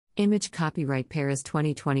Image copyright Paris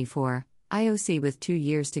 2024, IOC. With 2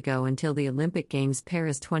 years to go until the Olympic Games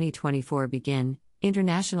Paris 2024 begin,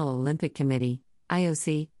 International Olympic Committee,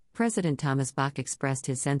 IOC, President Thomas Bach expressed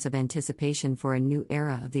his sense of anticipation for a new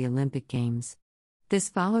era of the Olympic Games. This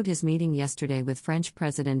followed his meeting yesterday with French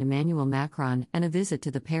President Emmanuel Macron and a visit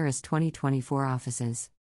to the Paris 2024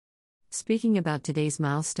 offices. Speaking about today's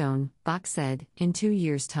milestone, Bach said, "In 2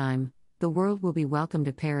 years' time, the world will be welcome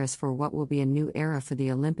to Paris for what will be a new era for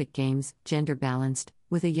the Olympic Games, gender-balanced,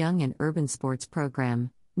 with a young and urban sports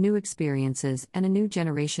program, new experiences and a new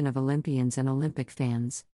generation of Olympians and Olympic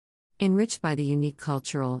fans. Enriched by the unique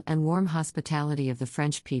cultural and warm hospitality of the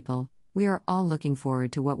French people, we are all looking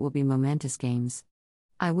forward to what will be momentous games.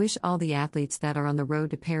 I wish all the athletes that are on the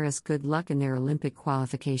road to Paris good luck in their Olympic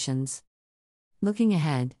qualifications." Looking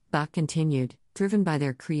ahead, Bach continued, driven by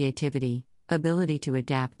their creativity, ability to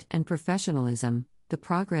adapt, and professionalism, the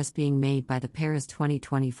progress being made by the Paris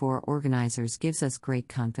 2024 organizers gives us great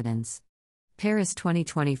confidence. Paris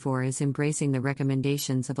 2024 is embracing the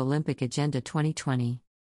recommendations of Olympic Agenda 2020.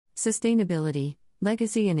 Sustainability,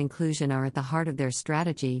 legacy, and inclusion are at the heart of their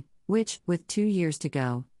strategy, which, with 2 years to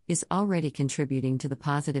go, is already contributing to the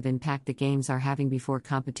positive impact the Games are having before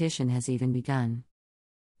competition has even begun.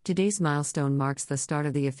 Today's milestone marks the start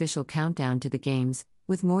of the official countdown to the Games,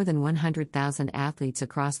 with more than 100,000 athletes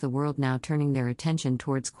across the world now turning their attention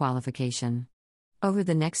towards qualification. Over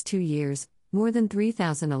the next 2 years, more than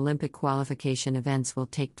 3,000 Olympic qualification events will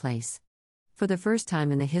take place. For the first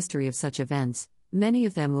time in the history of such events, many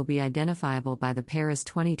of them will be identifiable by the Paris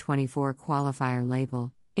 2024 qualifier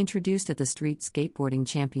label, introduced at the Street Skateboarding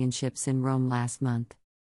Championships in Rome last month.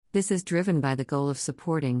 This is driven by the goal of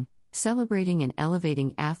supporting, celebrating, and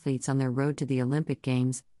elevating athletes on their road to the Olympic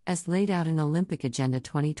Games, as laid out in Olympic Agenda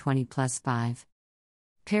 2020+5.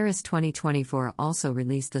 Paris 2024 also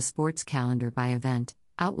released the sports calendar by event,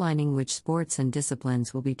 outlining which sports and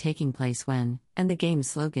disciplines will be taking place when, and the Games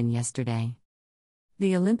slogan yesterday.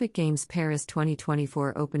 The Olympic Games Paris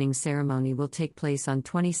 2024 opening ceremony will take place on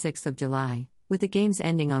 26th of July, with the Games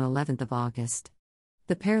ending on 11th of August.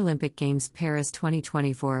 The Paralympic Games Paris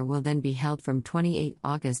 2024 will then be held from 28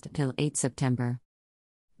 August till 8 September.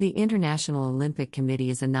 The International Olympic Committee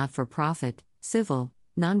is a not-for-profit, civil,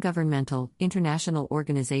 non-governmental, international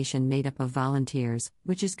organization made up of volunteers,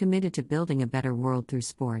 which is committed to building a better world through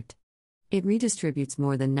sport. It redistributes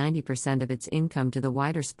more than 90% of its income to the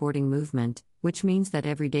wider sporting movement, which means that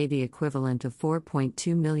every day the equivalent of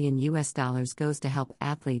 $4.2 million goes to help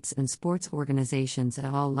athletes and sports organizations at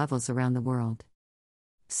all levels around the world.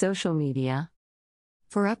 Social media.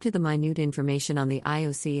 For up-to-the-minute information on the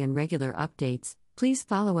IOC and regular updates, please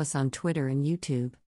follow us on Twitter and YouTube.